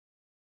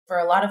For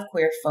a lot of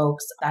queer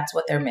folks, that's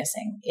what they're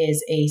missing,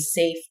 is a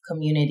safe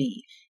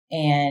community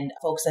and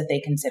folks that they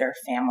consider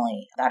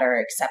family, that are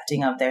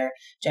accepting of their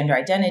gender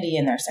identity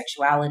and their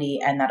sexuality,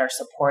 and that are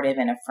supportive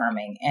and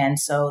affirming. And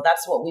so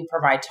that's what we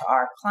provide to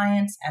our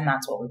clients, and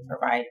that's what we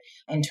provide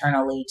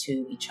internally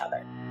to each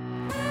other.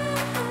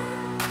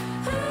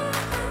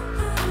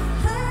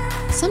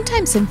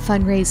 Sometimes in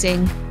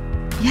fundraising,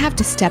 you have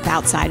to step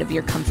outside of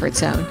your comfort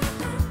zone,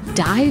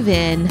 dive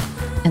in,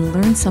 and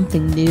learn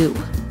something new.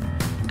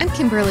 I'm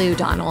Kimberly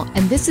O'Donnell,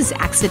 and this is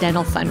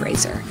Accidental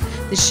Fundraiser,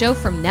 the show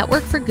from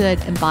Network for Good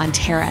and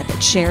Bonterra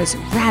that shares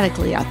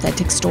radically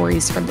authentic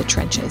stories from the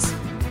trenches.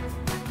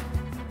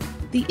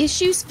 The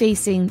issues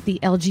facing the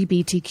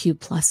LGBTQ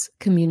plus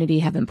community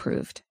have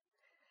improved,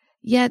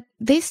 yet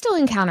they still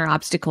encounter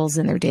obstacles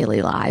in their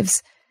daily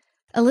lives.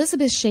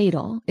 Elizabeth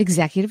Schedl,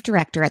 executive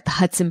director at the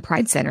Hudson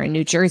Pride Center in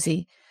New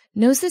Jersey,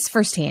 knows this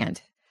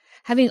firsthand.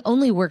 Having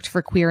only worked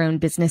for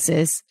queer-owned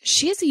businesses,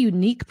 she has a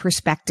unique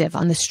perspective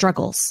on the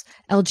struggles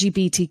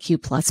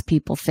LGBTQ plus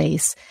people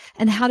face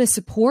and how to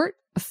support,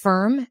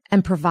 affirm,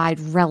 and provide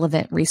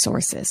relevant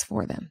resources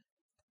for them.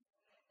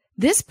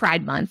 This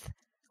Pride Month,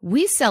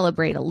 we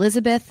celebrate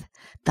Elizabeth,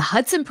 the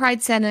Hudson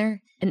Pride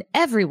Center, and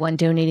everyone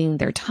donating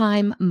their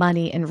time,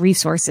 money, and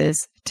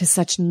resources to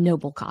such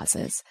noble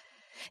causes.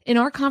 In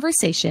our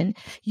conversation,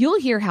 you'll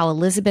hear how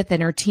Elizabeth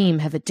and her team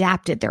have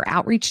adapted their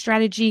outreach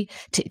strategy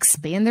to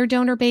expand their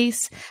donor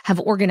base, have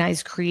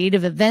organized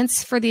creative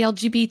events for the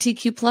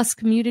LGBTQ plus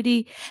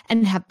community,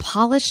 and have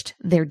polished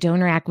their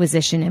donor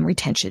acquisition and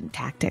retention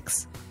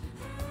tactics.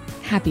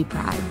 Happy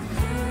Pride.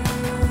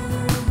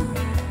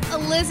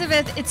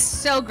 Elizabeth, it's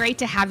so great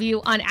to have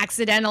you on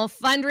Accidental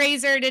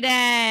Fundraiser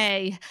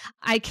today.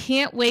 I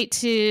can't wait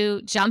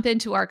to jump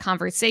into our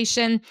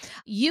conversation.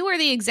 You are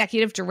the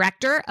executive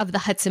director of the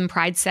Hudson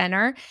Pride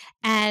Center,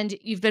 and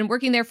you've been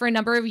working there for a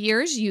number of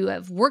years. You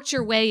have worked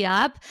your way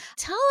up.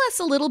 Tell us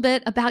a little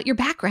bit about your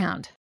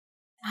background.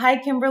 Hi,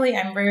 Kimberly.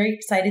 I'm very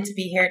excited to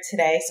be here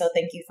today. So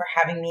thank you for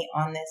having me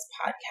on this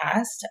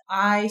podcast.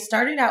 I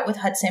started out with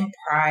Hudson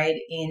Pride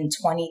in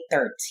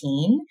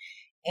 2013.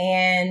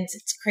 And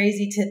it's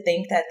crazy to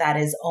think that that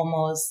is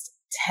almost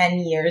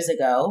 10 years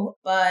ago.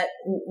 But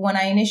when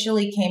I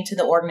initially came to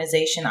the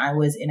organization, I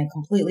was in a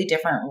completely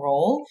different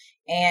role.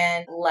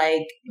 And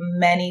like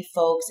many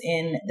folks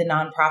in the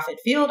nonprofit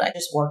field, I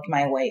just worked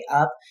my way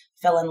up,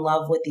 fell in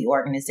love with the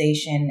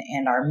organization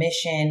and our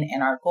mission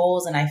and our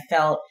goals. And I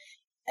felt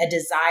a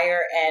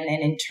desire and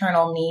an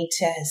internal need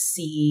to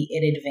see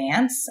it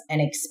advance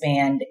and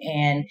expand.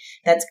 And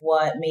that's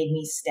what made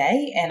me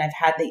stay. And I've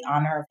had the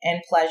honor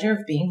and pleasure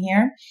of being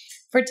here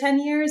for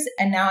 10 years.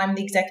 And now I'm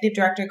the executive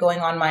director going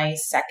on my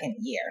second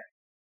year.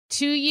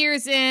 2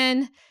 years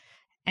in,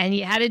 and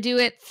you had to do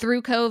it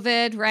through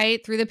COVID,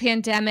 right? Through the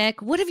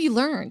pandemic. What have you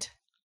learned?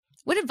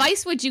 What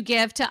advice would you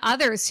give to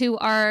others who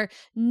are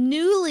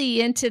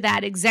newly into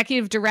that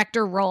executive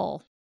director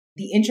role?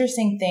 The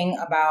interesting thing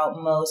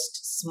about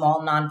most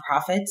small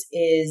nonprofits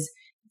is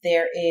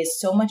there is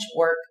so much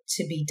work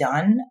to be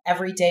done.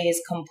 Every day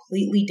is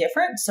completely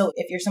different. So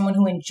if you're someone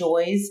who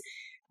enjoys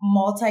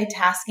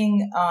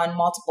multitasking on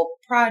multiple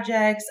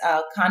projects,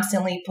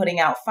 constantly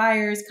putting out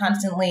fires,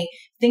 constantly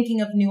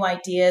thinking of new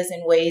ideas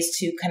and ways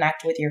to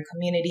connect with your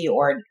community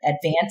or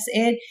advance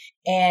it,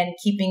 and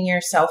keeping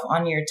yourself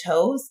on your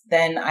toes,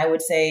 then I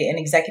would say an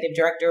executive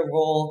director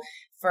role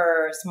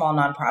for small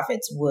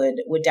nonprofits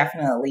would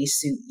definitely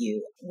suit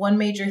you. One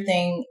major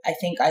thing I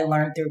think I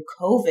learned through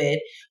COVID,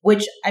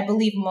 which I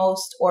believe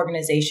most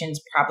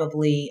organizations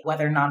probably,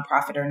 whether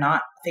nonprofit or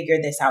not,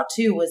 figured this out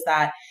too, was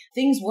that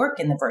things work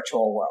in the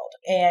virtual world.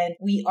 And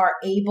we are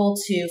able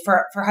to,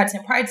 for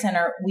Hudson Pride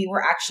Center, we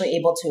were actually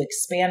able to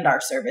expand our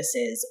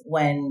services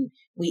when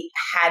we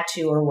had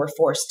to or were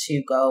forced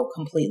to go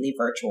completely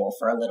virtual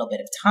for a little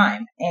bit of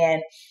time.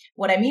 And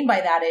what I mean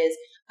by that is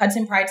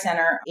Hudson Pride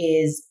Center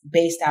is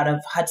based out of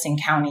Hudson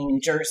County, New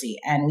Jersey,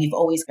 and we've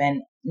always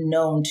been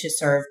known to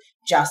serve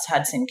just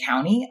Hudson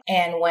County.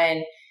 And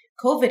when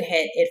COVID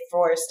hit, it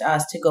forced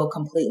us to go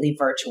completely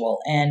virtual.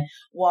 And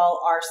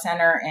while our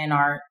center and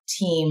our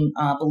team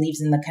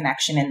believes in the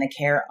connection and the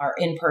care, our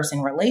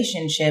in-person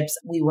relationships,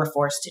 we were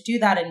forced to do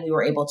that, and we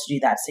were able to do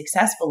that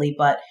successfully.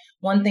 But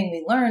one thing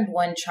we learned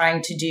when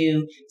trying to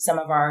do some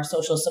of our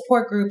social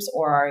support groups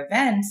or our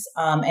events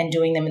and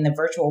doing them in the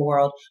virtual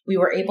world, we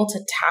were able to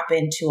tap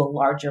into a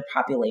larger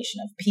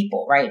population of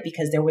people, right?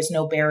 Because there was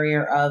no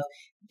barrier of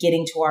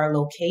getting to our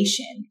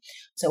location.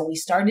 So we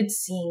started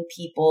seeing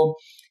people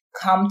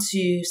come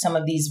to some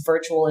of these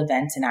virtual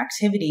events and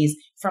activities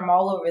from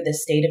all over the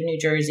state of New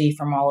Jersey,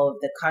 from all over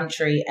the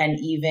country, and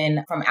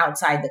even from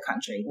outside the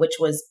country, which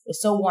was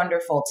so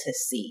wonderful to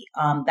see,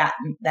 that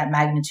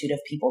magnitude of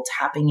people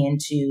tapping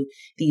into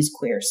these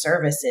queer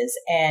services.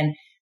 And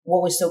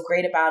what was so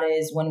great about it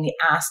is when we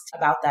asked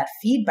about that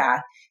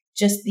feedback,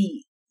 just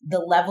the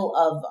level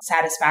of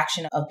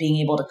satisfaction of being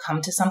able to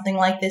come to something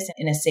like this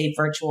in a safe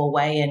virtual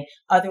way and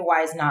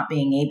otherwise not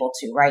being able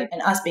to, right?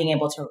 And us being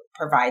able to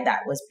provide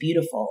that was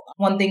beautiful.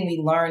 One thing we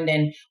learned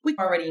and we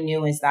already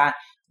knew is that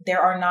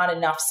there are not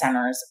enough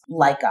centers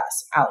like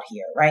us out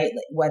here, right?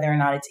 Whether or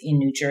not it's in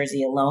New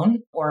Jersey alone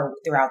or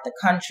throughout the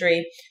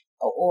country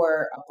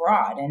or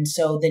abroad. And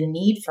so the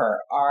need for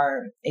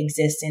our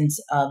existence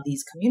of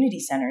these community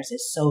centers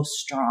is so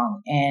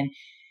strong.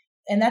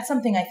 And that's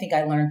something I think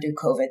I learned through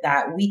COVID,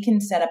 that we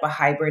can set up a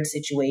hybrid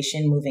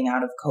situation moving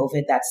out of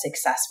COVID that's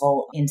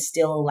successful in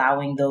still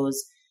allowing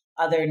those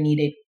other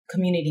needed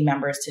community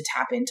members to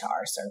tap into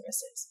our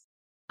services.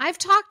 I've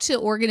talked to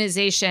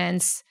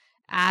organizations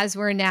as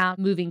we're now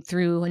moving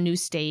through a new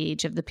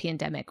stage of the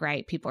pandemic,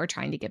 right? People are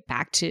trying to get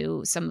back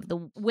to some of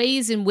the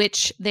ways in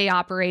which they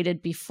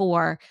operated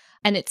before.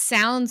 And it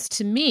sounds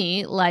to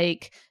me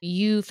like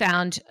you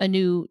found a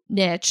new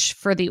niche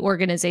for the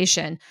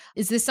organization.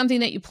 Is this something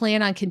that you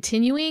plan on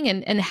continuing?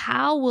 And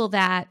how will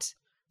that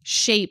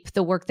shape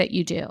the work that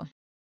you do?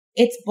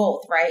 It's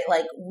both, right?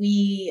 Like,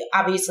 we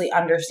obviously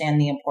understand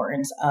the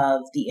importance of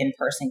the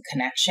in-person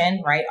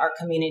connection, right? Our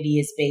community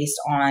is based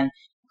on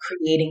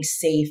creating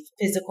safe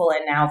physical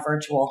and now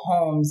virtual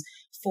homes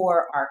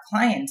for our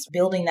clients,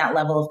 building that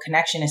level of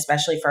connection,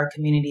 especially for a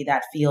community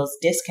that feels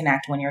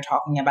disconnect when you're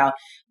talking about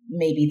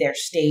maybe their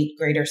state,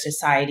 greater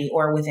society,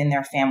 or within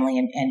their family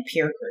and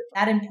peer group.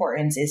 That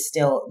importance is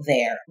still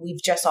there.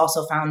 We've just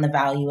also found the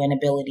value and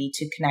ability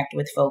to connect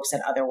with folks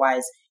that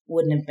otherwise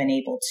wouldn't have been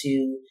able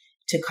to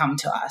come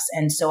to us.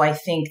 And so I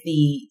think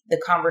the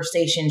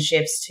conversation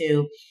shifts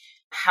to,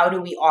 how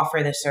do we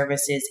offer the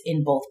services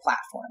in both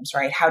platforms,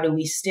 right? How do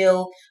we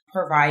still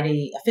provide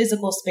a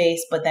physical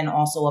space, but then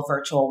also a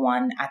virtual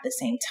one at the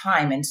same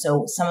time? And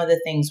so some of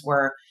the things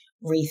we're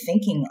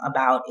rethinking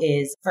about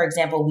is, for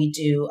example, we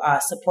do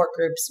support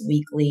groups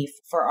weekly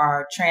for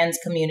our trans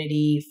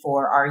community,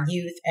 for our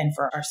youth, and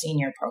for our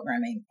senior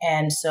programming.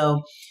 And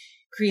so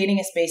creating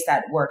a space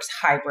that works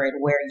hybrid,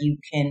 where you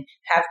can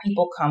have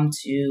people come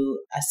to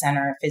a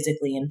center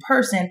physically in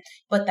person,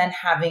 but then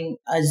having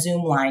a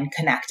Zoom line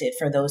connected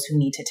for those who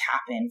need to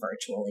tap in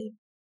virtually.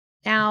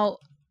 Now,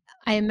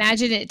 I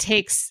imagine it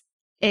takes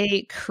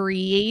a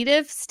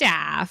creative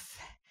staff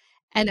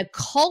and a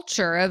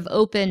culture of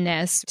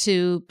openness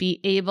to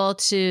be able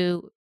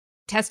to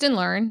test and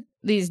learn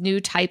these new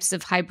types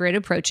of hybrid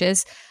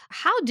approaches.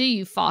 How do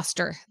you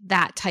foster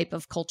that type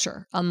of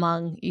culture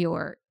among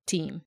your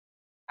team?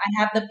 I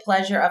have the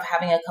pleasure of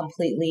having a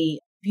completely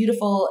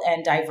beautiful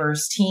and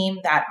diverse team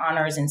that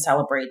honors and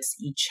celebrates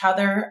each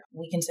other.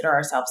 We consider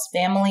ourselves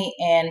family.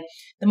 And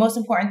the most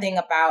important thing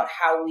about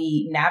how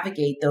we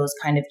navigate those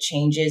kind of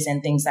changes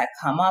and things that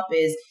come up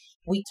is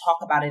we talk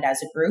about it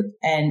as a group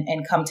and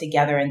come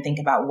together and think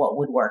about what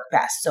would work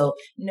best. So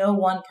no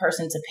one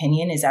person's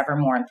opinion is ever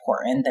more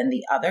important than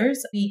the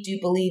others. We do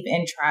believe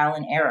in trial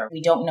and error.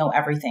 We don't know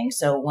everything.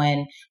 So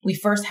when we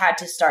first had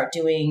to start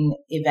doing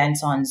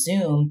events on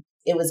Zoom,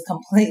 it was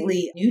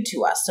completely new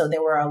to us. So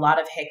there were a lot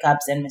of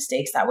hiccups and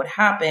mistakes that would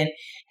happen.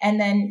 And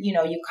then,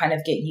 you kind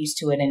of get used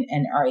to it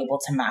and are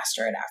able to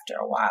master it after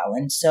a while.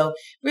 And so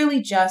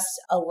really just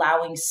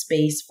allowing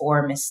space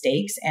for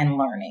mistakes and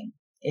learning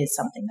is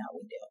something that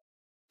we do.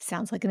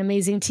 Sounds like an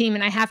amazing team.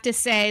 And I have to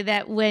say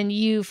that when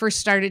you first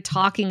started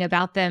talking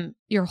about them,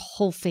 your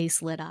whole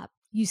face lit up.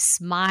 You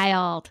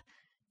smiled.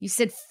 You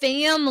said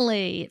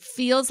family. It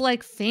feels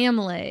like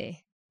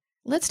family.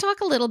 Let's talk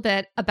a little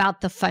bit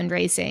about the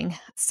fundraising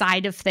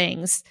side of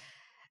things.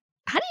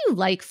 How do you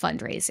like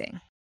fundraising?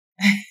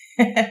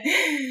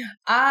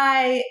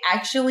 I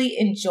actually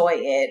enjoy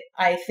it.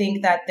 I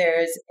think that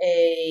there's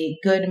a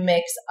good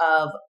mix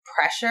of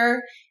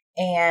pressure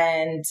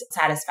and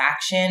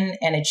satisfaction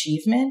and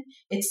achievement.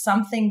 It's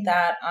something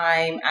that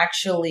I'm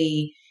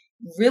actually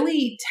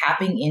really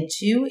tapping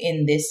into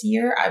in this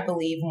year, I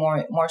believe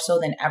more so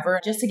than ever.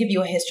 Just to give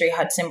you a history,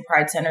 Hudson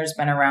Pride Center has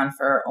been around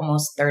for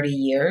almost 30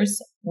 years.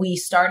 We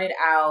started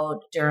out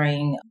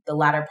during the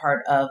latter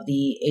part of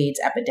the AIDS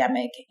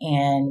epidemic,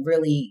 and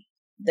really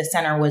the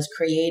center was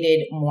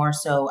created more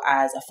so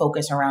as a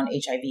focus around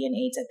HIV and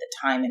AIDS at the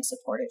time and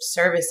supportive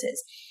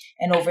services.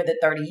 And over the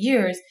 30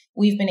 years,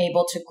 we've been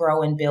able to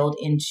grow and build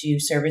into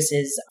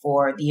services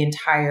for the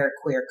entire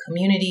queer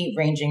community,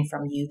 ranging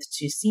from youth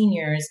to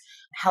seniors,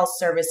 health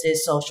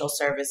services, social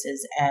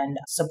services, and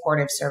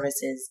supportive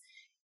services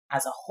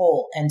as a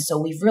whole. And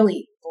so we've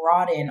really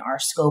broadened our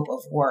scope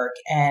of work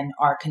and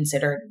are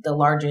considered the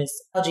largest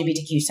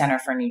LGBTQ center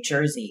for New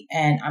Jersey.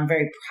 And I'm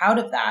very proud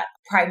of that.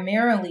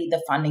 Primarily,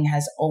 the funding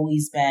has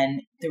always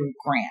been through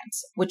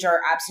grants, which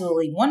are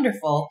absolutely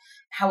wonderful.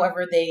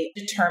 However, they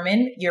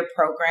determine your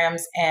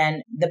programs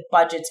and the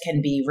budgets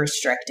can be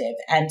restrictive.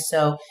 And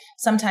so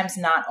sometimes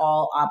not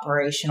all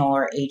operational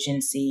or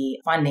agency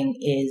funding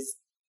is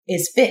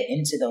fit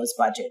into those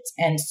budgets.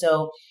 And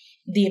so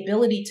the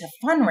ability to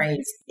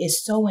fundraise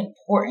is so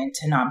important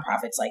to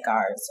nonprofits like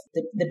ours.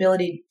 The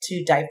ability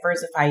to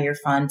diversify your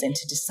funds and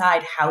to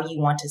decide how you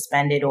want to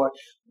spend it or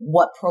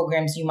what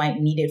programs you might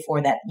need it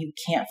for that you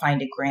can't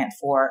find a grant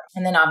for.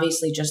 And then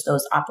obviously just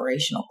those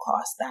operational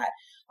costs that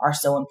are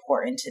so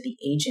important to the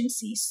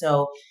agency.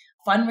 So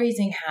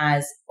Fundraising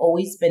has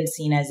always been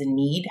seen as a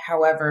need.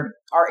 However,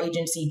 our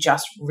agency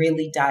just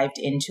really dived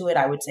into it,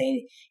 I would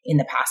say, in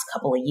the past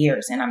couple of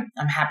years. And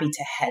I'm happy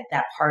to head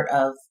that part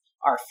of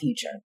our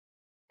future.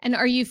 And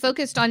are you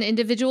focused on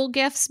individual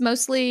gifts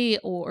mostly,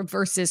 or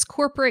versus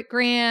corporate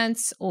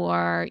grants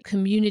or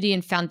community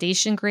and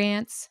foundation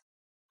grants?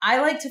 I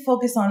like to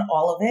focus on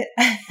all of it.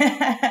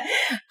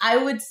 I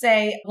would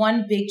say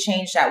one big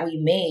change that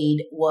we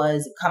made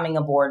was coming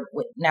aboard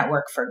with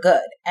Network for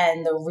Good.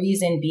 And the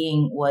reason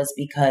being was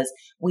because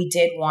we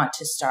did want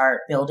to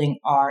start building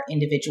our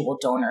individual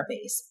donor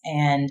base.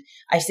 And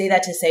I say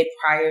that to say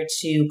prior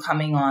to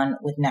coming on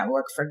with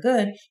Network for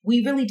Good,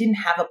 we really didn't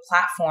have a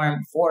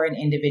platform for an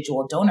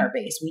individual donor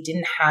base. We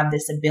didn't have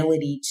this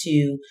ability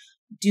to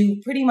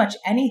do pretty much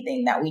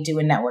anything that we do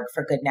in Network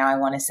for Good now. I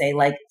want to say,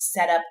 like,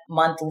 set up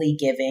monthly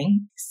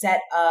giving,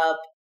 set up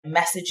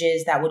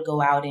messages that would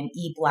go out in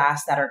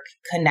e-blasts that are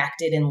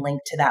connected and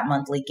linked to that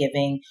monthly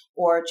giving,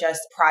 or just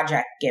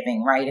project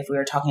giving, right? If we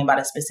were talking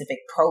about a specific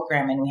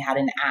program and we had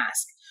an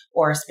ask,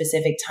 or a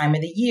specific time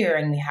of the year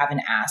and we have an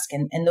ask,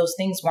 and those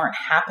things weren't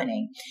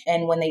happening.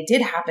 And when they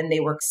did happen, they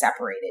were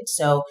separated.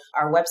 So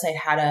our website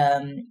had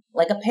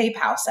like a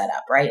PayPal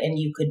setup, right? And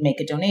you could make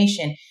a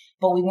donation,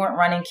 but we weren't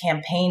running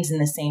campaigns in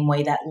the same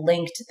way that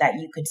linked, that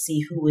you could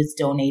see who was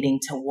donating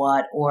to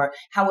what or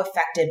how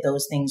effective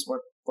those things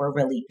were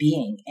really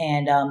being.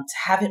 And to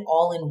have it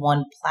all in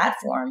one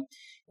platform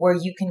where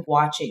you can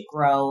watch it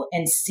grow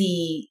and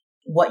see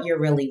what you're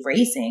really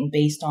raising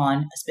based on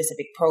a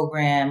specific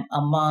program,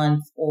 a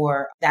month,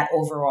 or that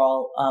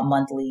overall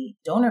monthly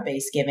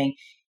donor-based giving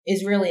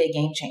is really a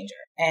game changer.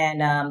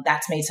 And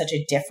that's made such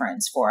a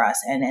difference for us.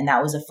 And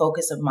that was a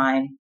focus of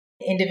mine.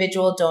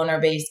 Individual donor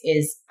base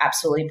is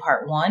absolutely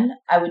part one.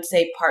 I would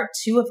say part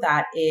two of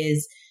that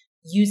is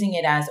using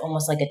it as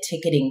almost like a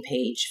ticketing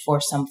page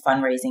for some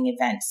fundraising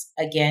events.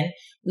 Again,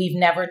 we've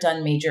never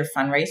done major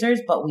fundraisers,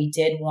 but we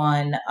did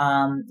one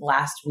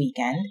last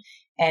weekend.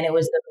 And it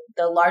was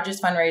the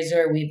largest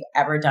fundraiser we've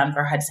ever done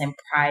for Hudson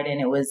Pride.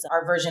 And it was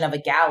our version of a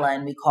gala,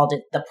 and we called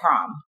it the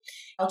prom.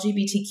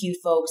 LGBTQ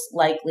folks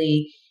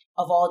likely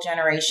of all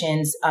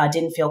generations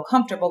didn't feel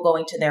comfortable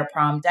going to their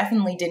prom,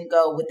 definitely didn't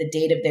go with the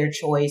date of their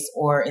choice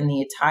or in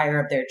the attire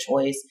of their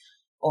choice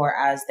or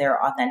as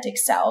their authentic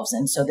selves.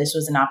 And so this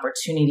was an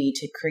opportunity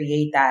to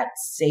create that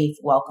safe,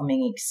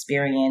 welcoming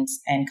experience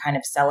and kind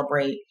of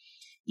celebrate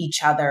each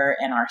other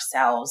and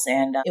ourselves.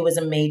 And it was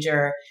a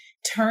major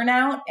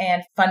turnout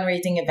and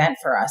fundraising event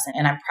for us.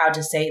 And I'm proud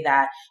to say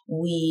that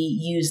we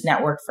use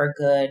Network for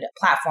Good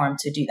platform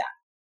to do that.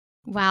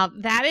 Wow,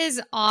 that is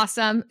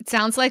awesome. It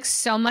sounds like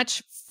so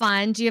much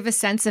fun. Do you have a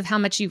sense of how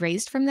much you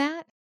raised from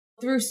that?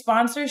 Through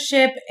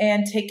sponsorship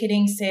and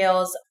ticketing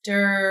sales,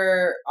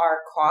 after our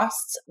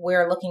costs,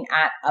 we're looking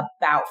at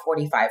about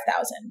 $45,000.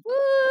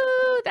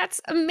 Woo, that's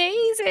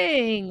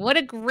amazing. What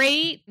a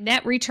great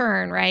net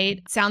return,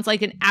 right? Sounds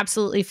like an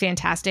absolutely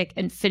fantastic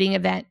and fitting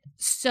event.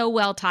 So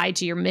well tied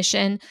to your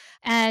mission.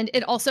 And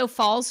it also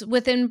falls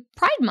within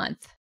Pride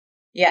Month.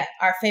 Yeah,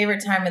 our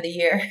favorite time of the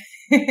year.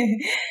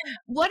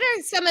 What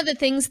are some of the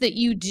things that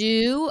you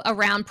do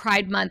around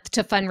Pride Month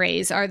to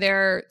fundraise? Are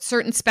there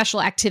certain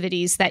special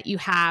activities that you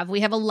have?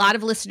 We have a lot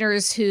of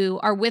listeners who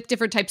are with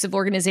different types of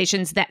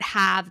organizations that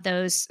have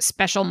those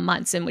special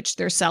months in which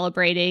they're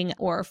celebrating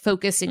or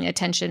focusing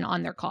attention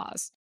on their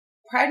cause.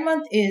 Pride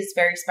Month is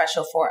very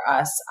special for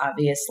us,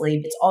 obviously.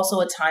 It's also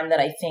a time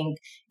that I think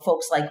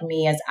folks like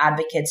me as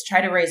advocates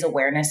try to raise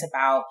awareness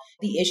about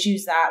the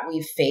issues that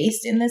we've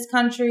faced in this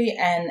country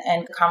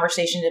and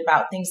conversations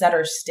about things that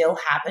are still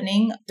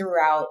happening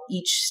throughout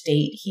each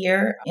state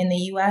here in the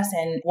U.S.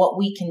 and what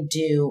we can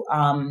do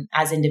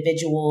as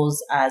individuals,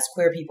 as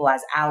queer people,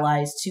 as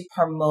allies to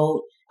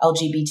promote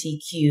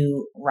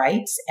LGBTQ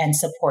rights and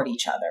support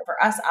each other.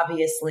 For us,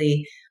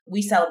 obviously,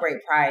 we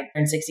celebrate Pride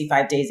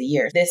 365 days a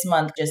year. This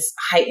month just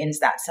heightens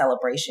that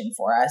celebration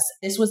for us.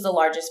 This was the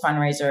largest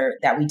fundraiser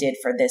that we did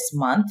for this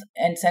month.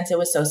 And since it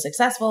was so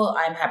successful,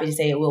 I'm happy to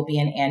say it will be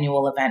an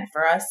annual event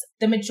for us.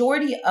 The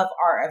majority of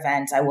our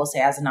events, I will say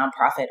as a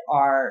nonprofit,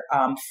 are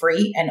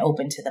free and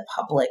open to the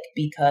public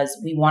because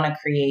we want to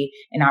create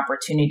an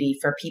opportunity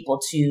for people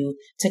to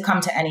come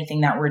to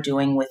anything that we're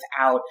doing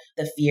without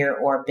the fear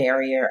or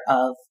barrier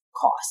of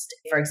cost.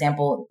 For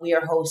example, we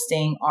are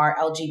hosting our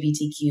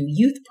LGBTQ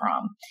youth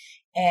prom,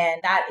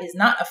 and that is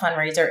not a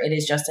fundraiser. It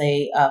is just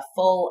a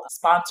full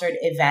sponsored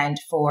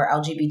event for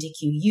LGBTQ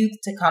youth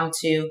to come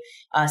to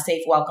a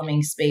safe,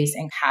 welcoming space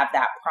and have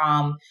that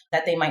prom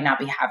that they might not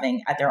be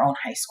having at their own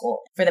high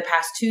school. For the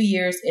past 2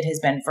 years, it has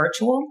been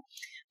virtual.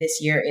 This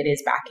year, it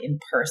is back in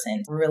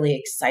person. We're really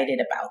excited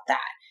about that.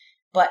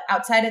 But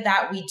outside of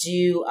that, we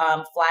do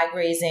flag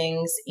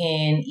raisings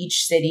in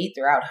each city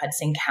throughout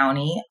Hudson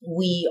County.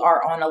 We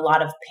are on a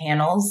lot of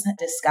panels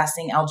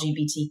discussing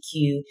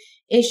LGBTQ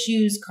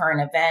issues,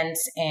 current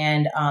events,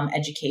 and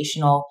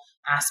educational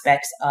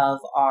aspects of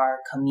our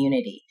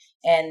community.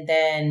 And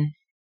then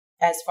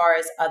As far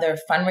as other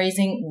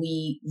fundraising,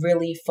 we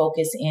really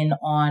focus in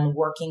on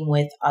working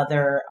with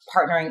other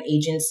partnering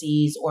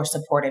agencies or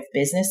supportive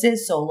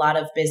businesses. So a lot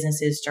of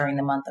businesses during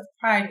the month of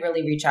Pride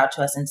really reach out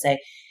to us and say,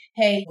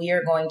 hey, we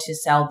are going to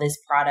sell this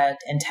product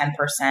and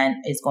 10%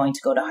 is going to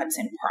go to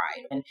Hudson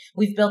Pride. And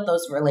we've built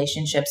those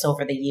relationships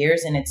over the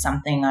years, and it's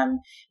something I'm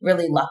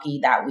really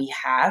lucky that we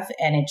have.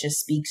 And it just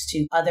speaks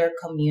to other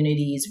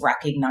communities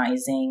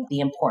recognizing the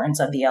importance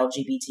of the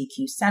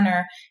LGBTQ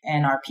center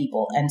and our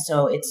people. And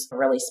so it's a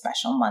really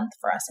special month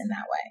for us in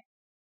that way.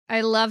 I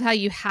love how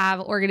you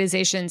have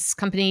organizations,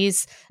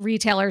 companies,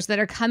 retailers that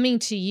are coming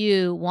to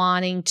you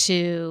wanting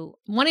to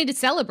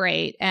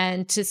celebrate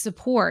and to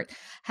support.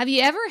 Have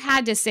you ever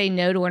had to say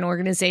no to an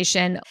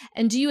organization?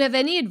 And do you have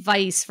any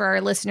advice for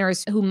our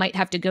listeners who might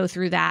have to go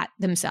through that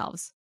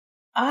themselves?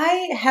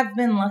 I have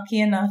been lucky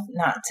enough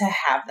not to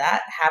have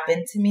that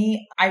happen to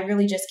me. I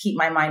really just keep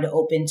my mind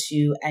open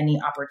to any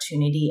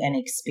opportunity and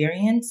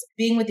experience.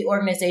 Being with the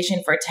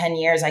organization for 10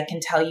 years, I can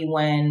tell you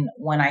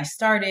when I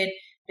started,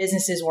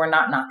 businesses were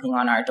not knocking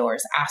on our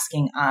doors,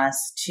 asking us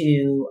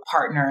to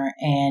partner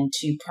and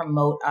to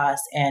promote us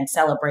and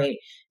celebrate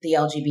the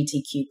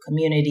LGBTQ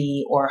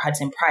community or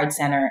Hudson Pride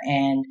Center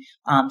and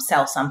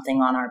sell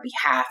something on our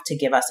behalf to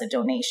give us a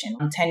donation.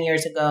 10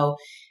 years ago,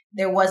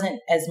 there wasn't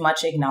as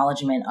much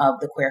acknowledgement of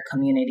the queer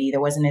community.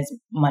 There wasn't as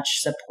much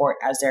support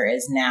as there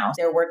is now.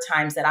 There were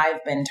times that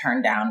I've been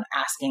turned down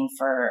asking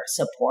for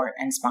support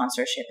and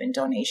sponsorship and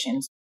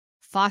donations.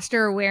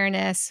 Foster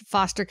awareness,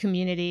 foster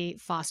community,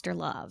 foster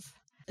love.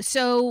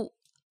 So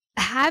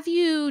have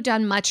you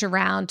done much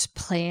around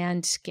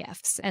planned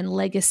gifts and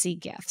legacy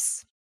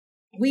gifts?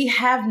 We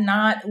have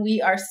not.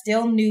 We are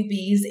still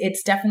newbies.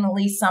 It's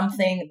definitely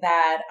something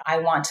that I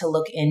want to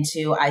look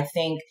into. I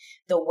think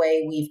the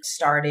way we've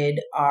started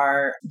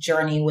our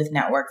journey with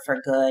Network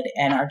for Good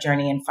and our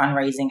journey in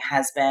fundraising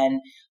has been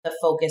the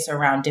focus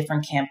around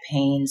different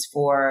campaigns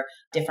for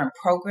different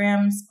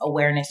programs,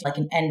 awareness, like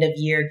an end of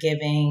year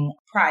giving,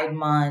 Pride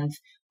Month,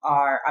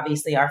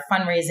 obviously our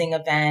fundraising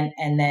event,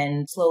 and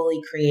then slowly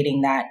creating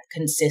that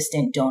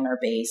consistent donor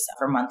base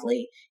for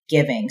monthly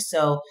giving.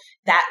 So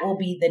that will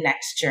be the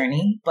next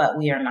journey, but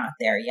we are not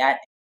there yet.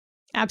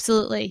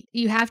 Absolutely.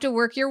 You have to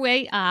work your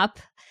way up,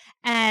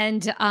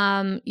 and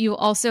you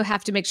also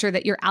have to make sure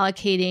that you're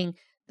allocating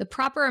the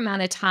proper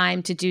amount of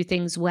time to do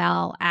things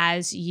well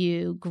as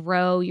you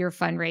grow your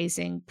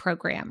fundraising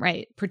program,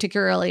 right?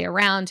 Particularly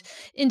around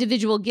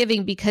individual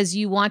giving, because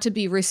you want to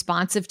be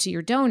responsive to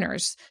your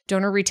donors.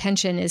 Donor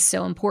retention is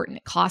so important.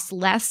 It costs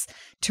less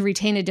to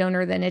retain a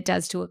donor than it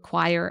does to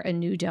acquire a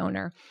new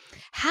donor.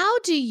 How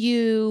do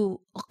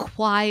you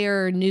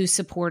acquire new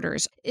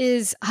supporters?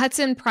 Is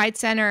Hudson Pride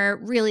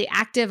Center really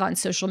active on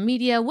social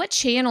media? What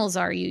channels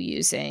are you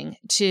using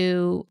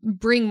to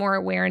bring more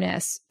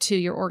awareness to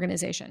your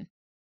organization?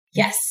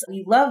 Yes,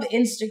 we love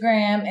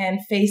Instagram and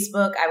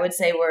Facebook. I would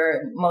say we're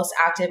most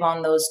active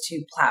on those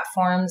two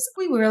platforms.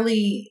 We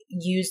really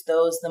use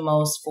those the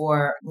most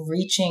for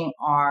reaching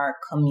our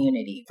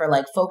community, for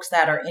like folks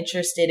that are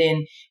interested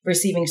in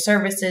receiving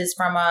services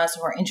from us,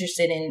 or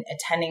interested in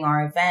attending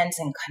our events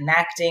and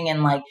connecting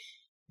and like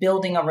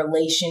building a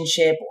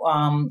relationship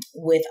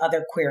with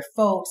other queer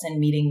folks and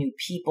meeting new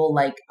people.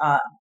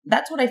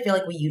 That's what I feel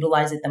like we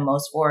utilize it the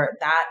most for,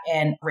 that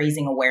and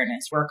raising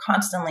awareness. We're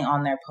constantly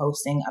on there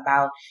posting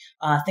about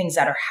things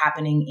that are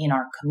happening in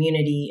our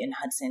community in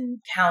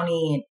Hudson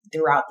County and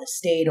throughout the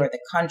state or the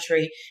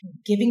country,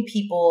 giving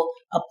people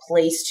a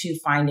place to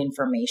find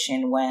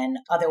information when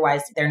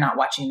otherwise they're not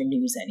watching the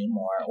news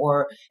anymore,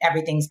 or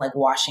everything's like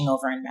washing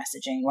over in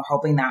messaging. We're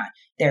hoping that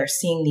they're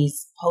seeing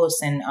these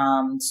posts and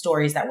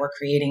stories that we're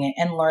creating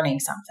and learning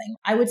something.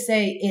 I would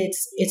say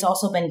it's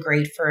also been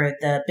great for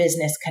the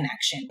business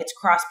connection. It's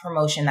cross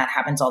promotion that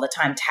happens all the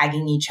time,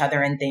 tagging each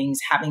other in things,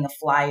 having a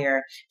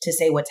flyer to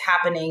say what's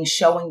happening,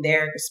 showing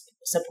their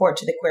support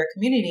to the queer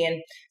community.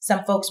 And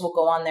some folks will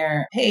go on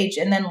their page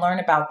and then learn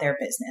about their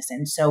business.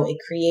 And so it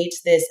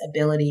creates this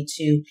ability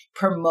to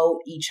promote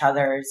each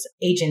other's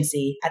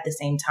agency at the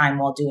same time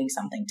while doing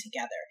something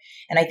together.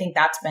 And I think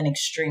that's been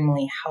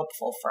extremely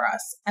helpful for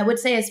us. I would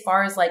say as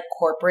far as like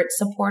corporate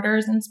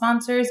supporters and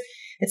sponsors,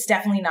 it's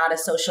definitely not a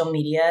social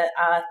media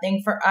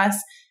thing for us.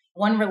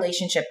 One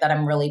relationship that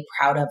I'm really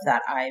proud of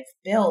that I've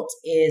built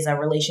is a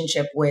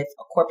relationship with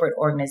a corporate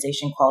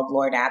organization called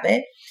Lord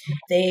Abbott.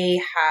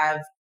 They have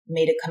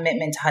made a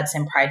commitment to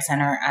Hudson Pride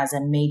Center as a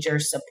major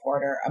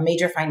supporter, a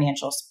major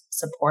financial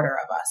supporter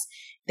of us.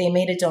 They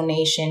made a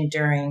donation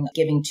during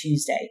Giving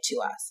Tuesday to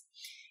us.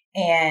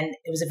 And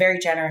it was a very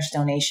generous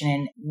donation.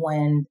 And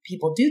when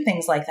people do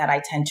things like that,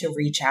 I tend to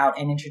reach out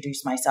and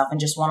introduce myself and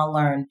just want to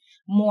learn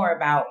more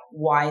about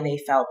why they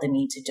felt the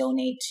need to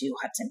donate to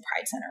Hudson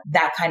Pride Center.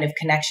 That kind of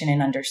connection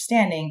and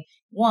understanding,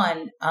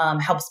 one,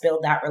 helps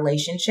build that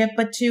relationship,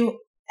 but two,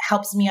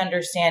 helps me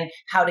understand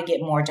how to get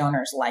more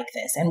donors like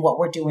this and what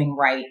we're doing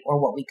right or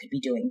what we could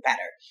be doing better.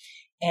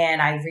 And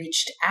I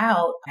reached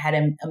out, had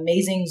an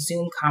amazing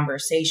Zoom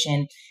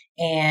conversation,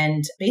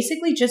 and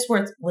basically just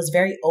was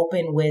very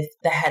open with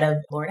the head of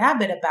Lord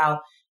Abbott about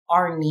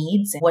our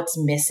needs, what's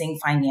missing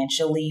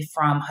financially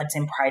from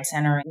Hudson Pride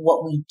Center,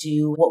 what we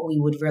do, what we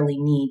would really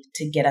need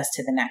to get us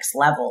to the next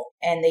level.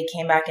 And they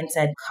came back and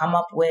said, come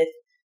up with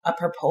a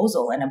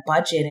proposal and a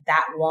budget.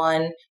 That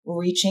one,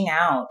 reaching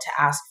out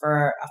to ask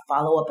for a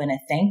follow-up and a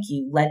thank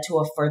you led to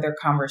a further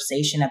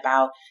conversation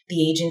about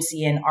the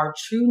agency and our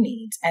true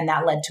needs. And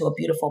that led to a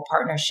beautiful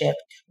partnership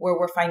where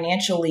we're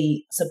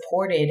financially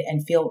supported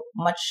and feel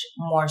much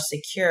more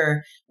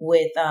secure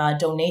with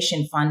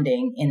donation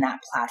funding in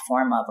that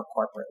platform of a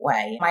corporate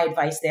way. My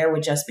advice there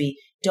would just be,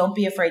 don't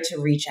be afraid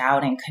to reach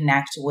out and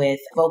connect with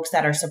folks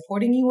that are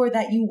supporting you or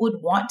that you would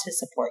want to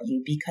support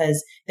you,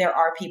 because there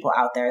are people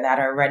out there that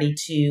are ready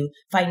to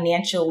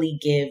financially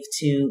give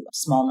to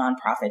small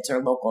nonprofits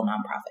or local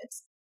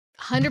nonprofits.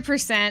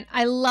 100%.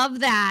 I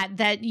love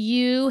that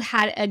you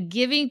had a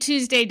Giving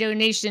Tuesday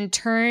donation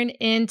turn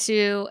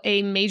into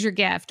a major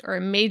gift or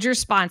a major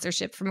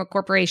sponsorship from a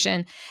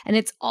corporation. And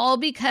it's all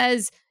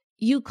because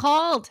you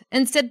called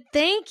and said,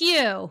 thank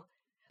you.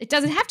 It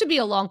doesn't have to be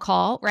a long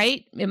call,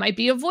 right? It might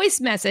be a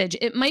voice message.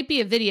 It might be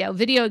a video.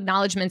 Video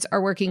acknowledgements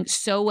are working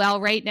so well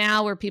right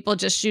now, where people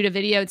just shoot a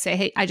video and say,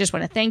 hey, I just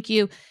want to thank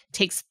you. It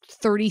takes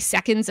 30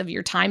 seconds of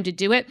your time to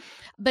do it.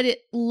 But it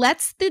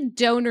lets the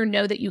donor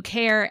know that you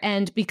care.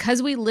 And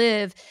because we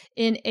live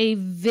in a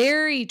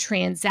very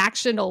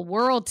transactional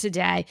world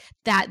today,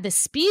 that the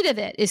speed of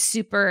it is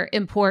super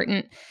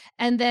important.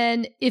 And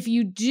then if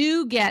you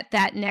do get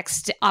that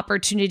next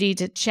opportunity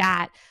to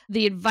chat,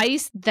 the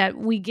advice that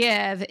we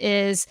give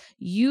is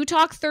you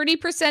talk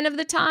 30% of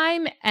the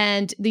time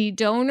and the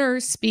donor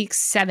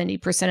speaks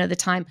 70% of the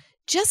time.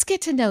 Just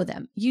get to know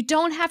them. You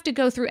don't have to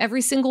go through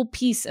every single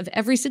piece of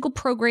every single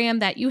program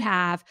that you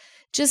have.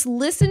 Just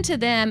listen to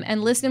them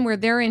and listen where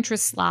their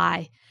interests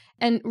lie,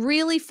 and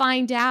really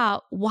find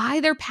out why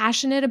they're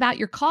passionate about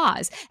your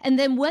cause. And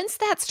then once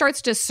that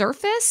starts to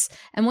surface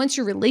and once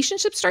your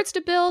relationship starts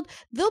to build,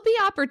 there'll be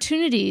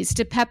opportunities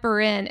to pepper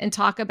in and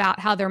talk about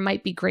how there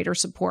might be greater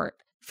support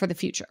for the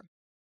future.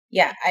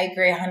 Yeah, I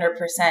agree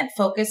 100%.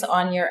 Focus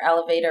on your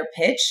elevator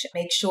pitch.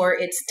 Make sure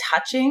it's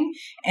touching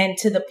and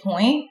to the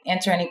point.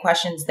 Answer any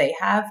questions they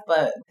have,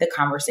 but the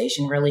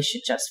conversation really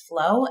should just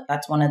flow.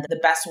 That's one of the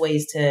best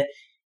ways to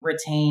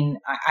retain,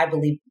 I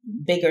believe,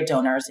 bigger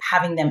donors,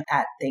 having them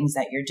at things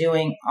that you're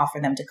doing,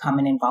 offer them to come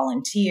in and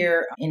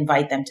volunteer,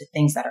 invite them to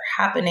things that are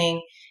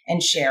happening,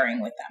 and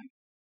sharing with them.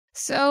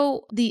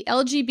 So the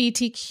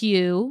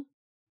LGBTQ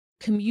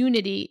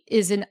community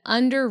is an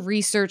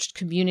under-researched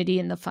community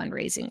in the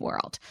fundraising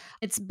world.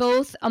 It's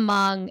both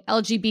among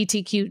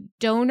LGBTQ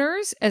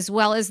donors as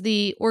well as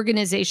the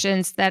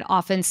organizations that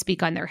often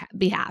speak on their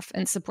behalf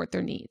and support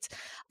their needs.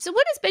 So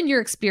what has been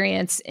your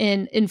experience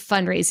in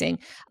fundraising?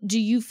 Do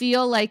you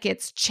feel like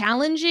it's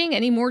challenging,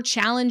 any more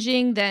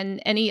challenging than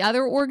any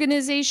other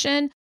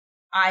organization?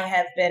 I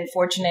have been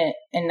fortunate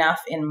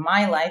enough in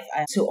my life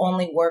to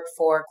only work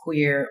for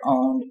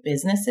queer-owned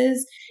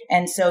businesses.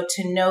 And so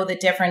to know the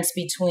difference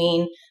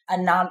between a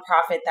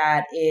nonprofit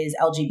that is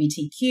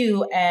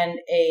LGBTQ and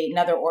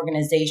another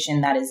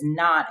organization that is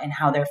not, and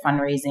how their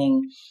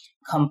fundraising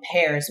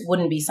compares,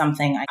 wouldn't be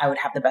something I would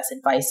have the best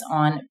advice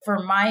on.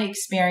 For my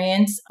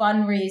experience,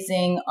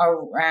 fundraising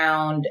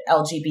around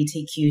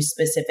LGBTQ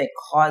specific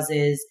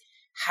causes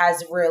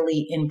has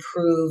really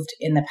improved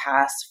in the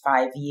past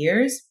 5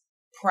 years.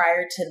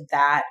 Prior to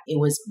that, it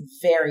was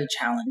very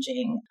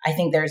challenging. I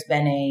think there's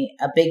been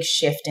a big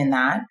shift in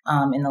that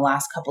in the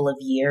last couple of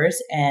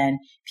years, and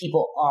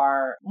people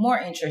are more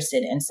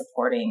interested in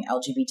supporting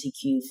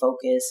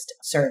LGBTQ-focused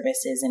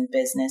services and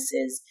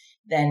businesses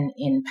than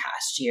in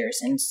past years.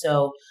 And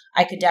so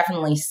I could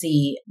definitely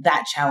see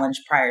that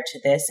challenge prior to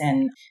this,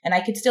 and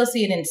I could still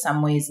see it in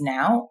some ways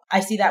now.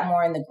 I see that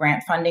more in the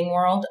grant funding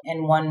world,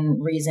 and one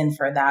reason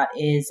for that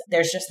is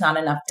there's just not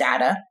enough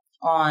data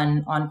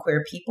on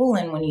queer people.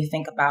 And when you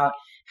think about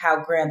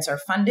how grants are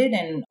funded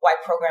and why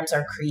programs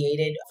are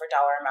created for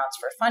dollar amounts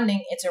for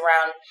funding, it's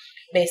around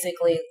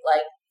basically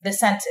like the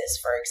census,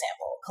 for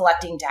example,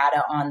 collecting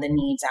data on the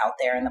needs out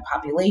there in the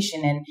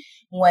population. And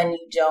when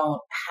you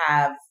don't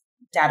have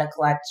data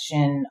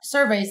collection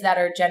surveys that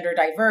are gender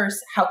diverse,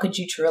 how could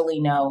you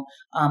truly know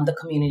the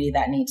community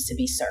that needs to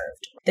be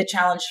served? The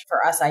challenge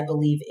for us, I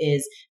believe,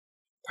 is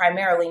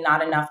primarily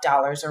not enough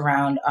dollars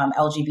around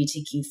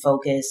LGBTQ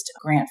focused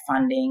grant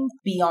funding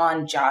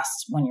beyond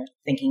just when you're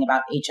thinking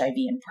about HIV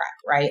and PrEP,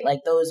 right? Like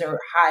those are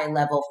high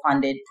level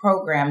funded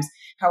programs.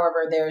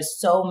 However, there's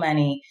so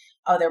many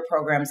other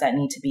programs that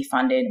need to be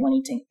funded when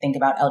you think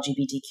about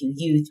LGBTQ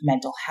youth,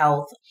 mental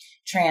health,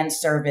 trans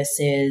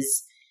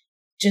services,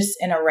 just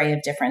an array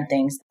of different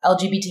things.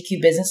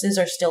 LGBTQ businesses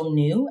are still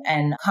new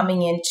and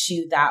coming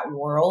into that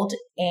world,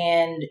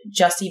 and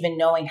just even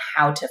knowing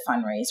how to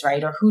fundraise,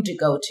 right? Or who to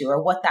go to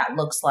or what that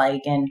looks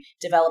like, and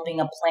developing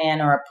a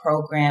plan or a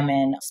program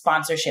and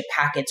sponsorship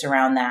packets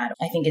around that,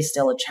 I think is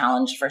still a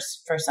challenge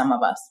for some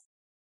of us.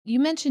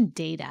 You mentioned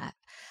data.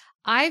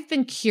 I've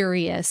been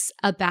curious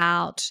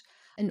about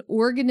an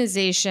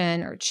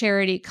organization or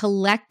charity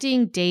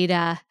collecting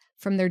data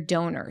from their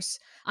donors,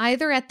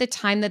 either at the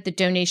time that the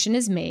donation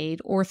is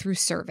made or through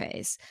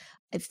surveys.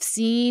 I've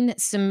seen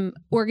some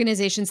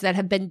organizations that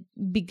have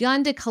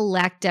begun to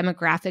collect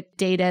demographic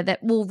data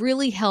that will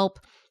really help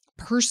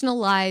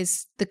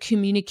personalize the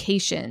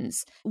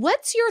communications.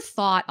 What's your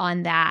thought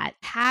on that?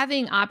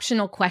 Having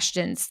optional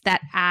questions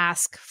that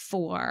ask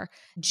for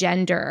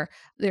gender,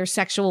 their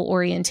sexual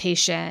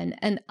orientation,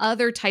 and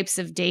other types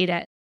of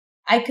data.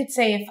 I could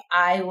say if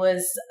I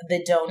was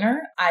the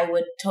donor, I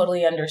would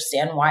totally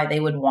understand why they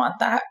would want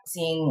that,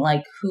 seeing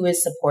like who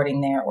is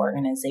supporting their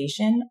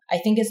organization. I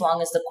think as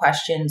long as the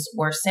questions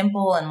were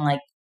simple and like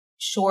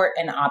short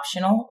and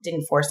optional,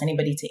 didn't force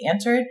anybody to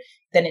answer it,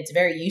 then it's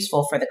very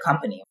useful for the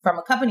company. From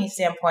a company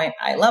standpoint,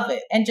 I love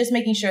it. And just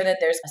making sure that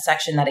there's a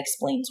section that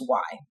explains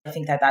why. I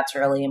think that that's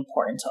really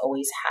important to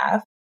always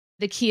have.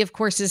 The key, of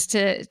course, is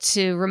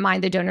to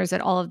remind the donors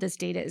that all of this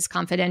data is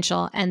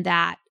confidential and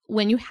that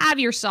when you have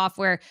your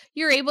software,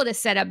 you're able to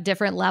set up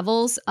different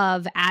levels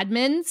of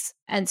admins.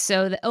 And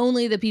so that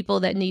only the people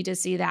that need to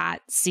see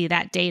that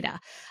data.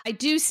 I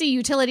do see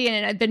utility in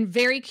it. I've been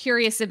very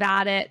curious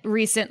about it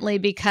recently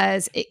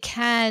because it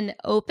can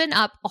open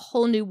up a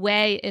whole new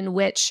way in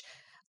which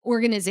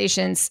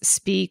organizations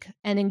speak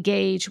and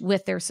engage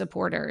with their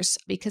supporters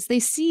because they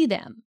see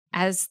them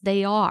as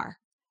they are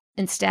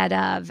instead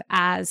of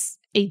as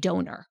a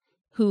donor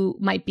who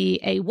might be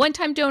a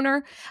one-time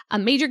donor, a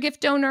major gift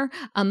donor,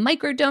 a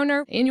micro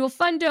donor, annual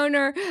fund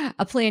donor,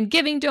 a planned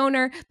giving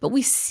donor, but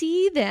we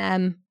see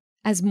them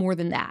as more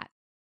than that.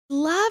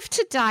 Love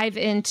to dive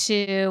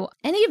into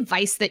any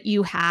advice that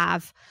you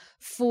have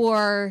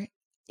for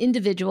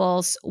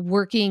individuals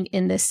working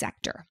in this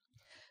sector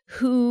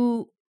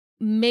who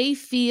may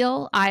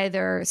feel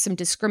either some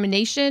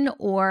discrimination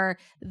or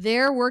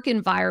their work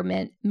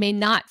environment may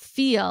not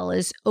feel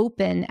as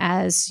open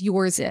as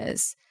yours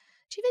is.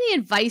 Do you have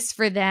any advice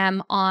for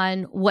them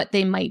on what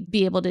they might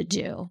be able to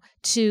do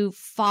to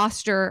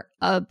foster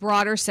a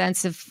broader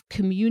sense of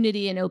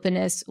community and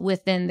openness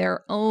within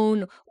their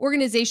own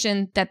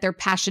organization that they're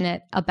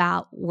passionate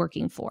about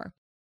working for?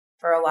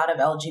 For a lot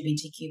of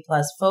LGBTQ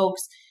plus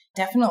folks,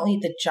 definitely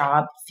the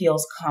job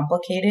feels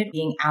complicated.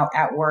 Being out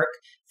at work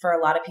for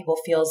a lot of people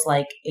feels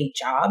like a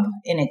job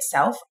in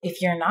itself.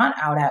 If you're not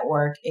out at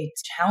work,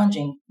 it's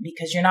challenging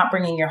because you're not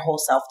bringing your whole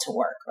self to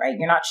work, right?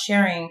 You're not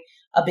sharing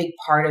a big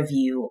part of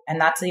you. And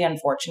that's the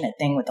unfortunate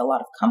thing with a lot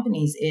of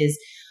companies is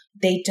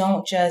they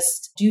don't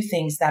just do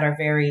things that are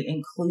very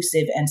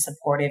inclusive and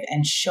supportive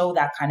and show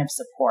that kind of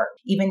support.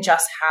 Even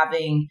just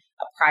having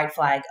a pride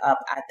flag up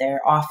at their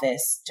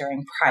office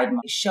during Pride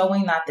Month,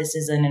 showing that this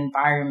is an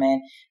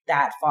environment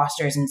that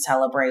fosters and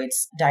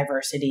celebrates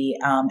diversity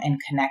and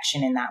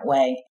connection in that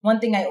way. One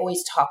thing I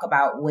always talk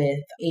about with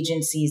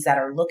agencies that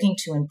are looking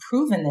to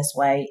improve in this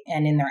way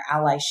and in their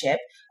allyship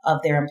of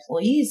their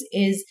employees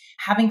is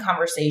having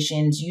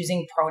conversations,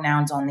 using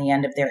pronouns on the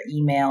end of their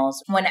emails.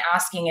 When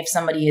asking if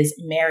somebody is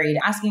married,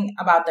 asking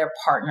about their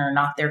partner,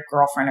 not their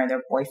girlfriend or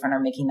their boyfriend, or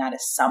making that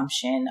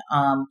assumption.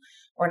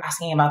 Or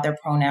asking about their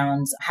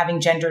pronouns, having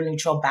gender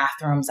neutral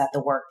bathrooms at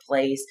the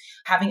workplace,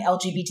 having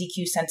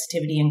LGBTQ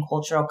sensitivity and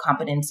cultural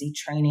competency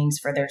trainings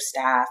for their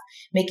staff,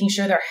 making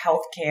sure their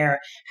healthcare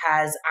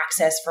has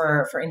access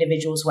for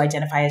individuals who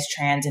identify as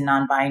trans and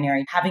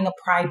non-binary, having a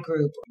pride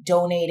group,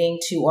 donating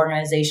to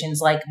organizations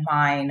like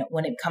mine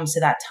when it comes to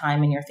that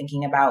time and you're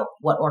thinking about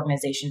what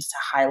organizations to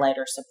highlight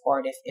or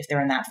support if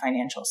they're in that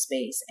financial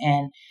space.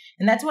 And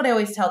that's what I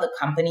always tell the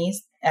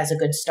companies as a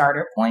good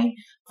starter point.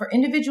 For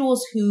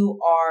individuals who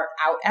are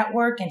out at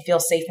work and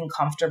feel safe and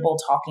comfortable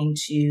talking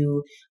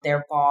to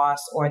their boss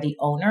or the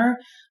owner,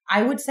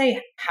 I would say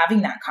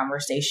having that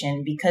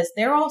conversation because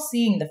they're all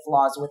seeing the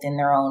flaws within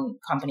their own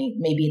company.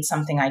 Maybe it's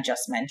something I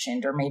just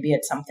mentioned, or maybe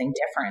it's something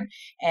different.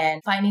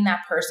 And finding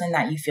that person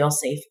that you feel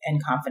safe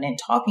and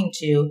confident talking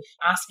to,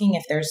 asking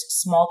if there's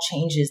small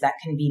changes that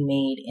can be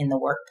made in the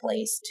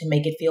workplace to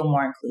make it feel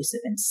more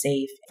inclusive and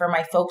safe. For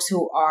my folks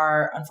who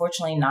are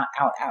unfortunately not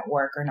out at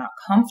work or not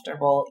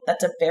comfortable,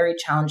 that's a very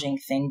challenging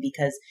thing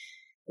because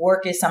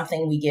work is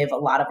something we give a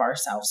lot of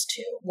ourselves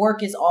to.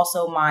 Work is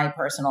also my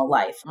personal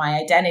life. My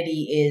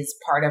identity is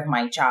part of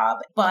my job.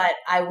 But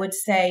I would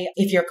say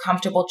if you're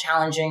comfortable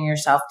challenging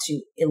yourself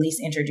to at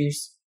least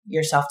introduce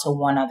yourself to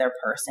one other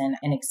person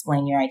and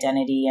explain your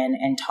identity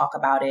and talk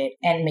about it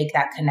and make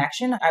that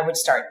connection, I would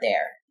start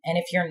there. And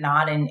if you're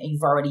not and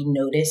you've already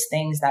noticed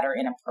things that are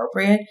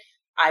inappropriate,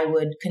 I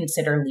would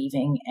consider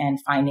leaving and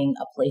finding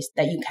a place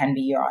that you can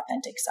be your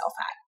authentic self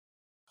at.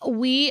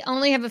 We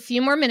only have a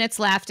few more minutes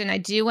left, and I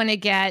do want to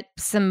get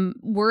some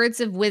words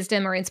of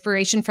wisdom or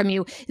inspiration from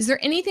you. Is there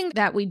anything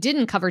that we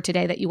didn't cover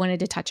today that you wanted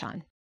to touch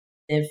on?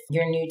 If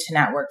you're new to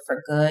Network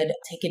for Good,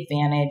 take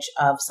advantage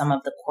of some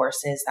of the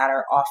courses that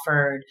are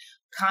offered.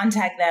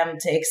 Contact them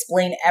to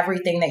explain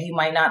everything that you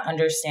might not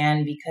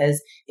understand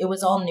because it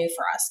was all new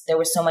for us. There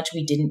was so much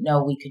we didn't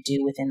know we could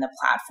do within the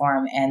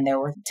platform, and there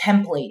were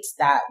templates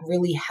that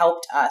really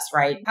helped us,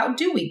 right? How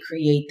do we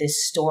create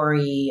this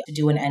story to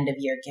do an end of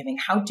year giving?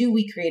 How do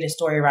we create a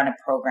story around a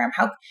program?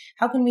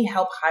 How can we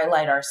help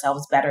highlight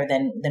ourselves better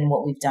than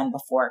what we've done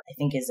before? I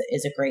think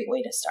is a great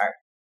way to start.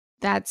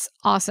 That's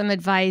awesome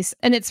advice.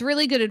 And it's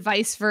really good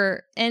advice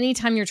for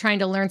anytime you're trying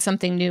to learn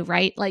something new,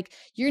 right? Like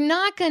you're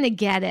not going to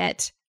get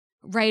it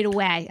right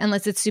away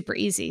unless it's super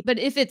easy. But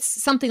if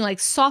it's something like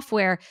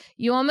software,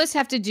 you almost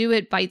have to do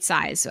it bite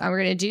size. So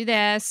we're going to do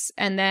this.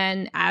 And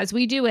then as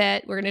we do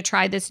it, we're going to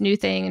try this new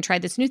thing and try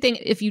this new thing.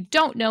 If you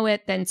don't know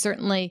it, then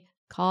certainly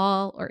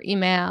call or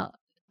email,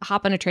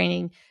 hop on a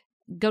training,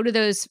 go to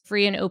those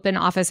free and open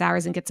office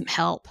hours and get some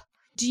help.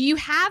 Do you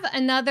have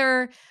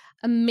another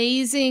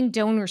amazing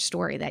donor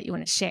story that you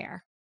want to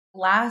share?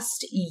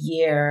 Last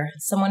year,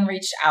 someone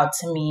reached out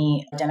to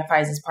me,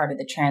 identifies as part of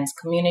the trans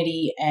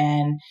community,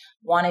 and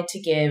wanted to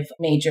give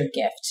a major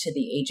gift to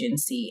the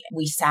agency.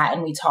 We sat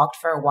and we talked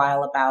for a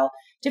while about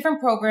different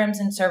programs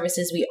and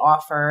services we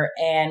offer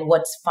and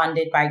what's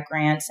funded by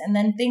grants, and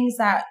then things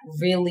that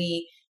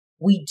really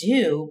we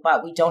do,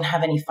 but we don't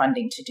have any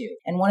funding to do.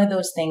 And one of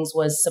those things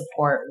was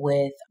support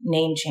with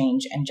name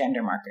change and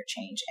gender marker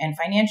change. And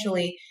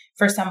financially,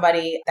 for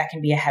somebody, that can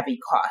be a heavy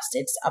cost.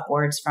 It's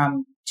upwards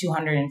from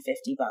 $250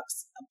 up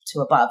to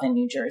above in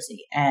New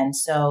Jersey. And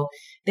so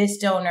this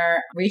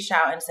donor reached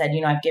out and said,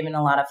 I've given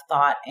a lot of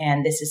thought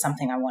and this is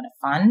something I want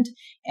to fund,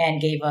 and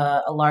gave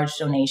a large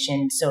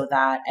donation so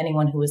that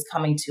anyone who was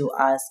coming to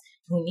us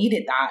who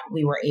needed that,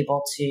 we were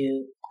able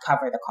to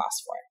cover the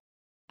cost for it.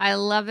 I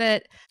love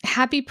it.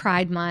 Happy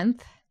Pride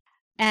Month.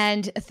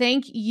 And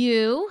thank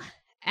you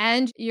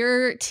and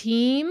your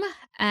team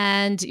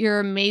and your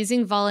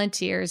amazing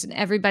volunteers and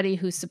everybody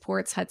who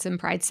supports Hudson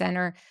Pride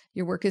Center.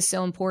 Your work is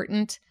so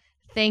important.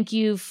 Thank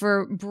you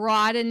for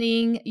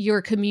broadening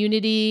your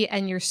community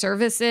and your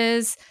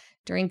services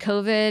during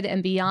COVID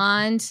and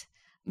beyond.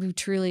 We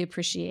truly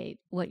appreciate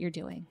what you're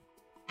doing.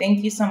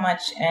 Thank you so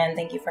much. And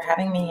thank you for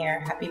having me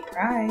here. Happy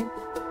Pride.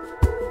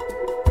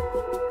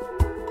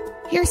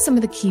 Here's some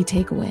of the key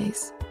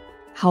takeaways.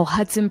 How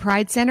Hudson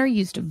Pride Center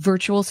used a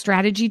virtual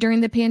strategy during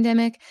the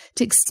pandemic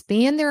to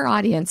expand their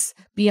audience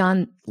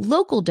beyond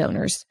local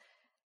donors.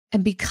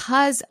 And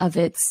because of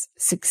its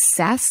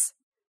success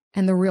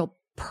and the real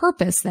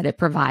purpose that it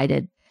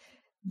provided,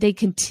 they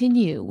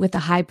continue with a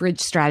hybrid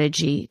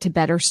strategy to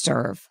better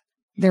serve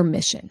their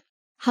mission.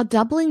 How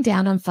doubling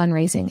down on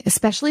fundraising,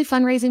 especially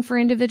fundraising for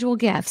individual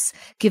gifts,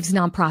 gives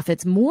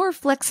nonprofits more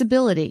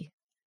flexibility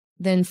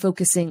than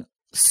focusing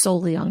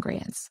solely on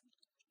grants.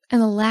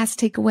 And the last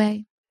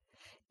takeaway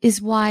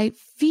is why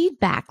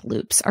feedback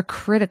loops are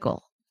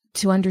critical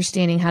to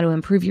understanding how to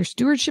improve your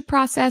stewardship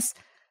process,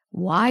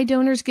 why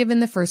donors give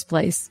in the first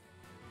place,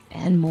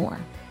 and more.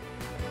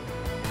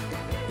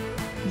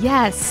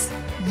 Yes,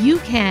 you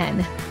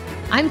can.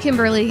 I'm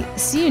Kimberly.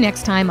 See you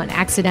next time on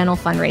Accidental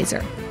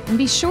Fundraiser. And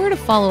be sure to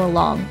follow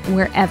along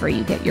wherever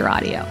you get your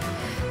audio.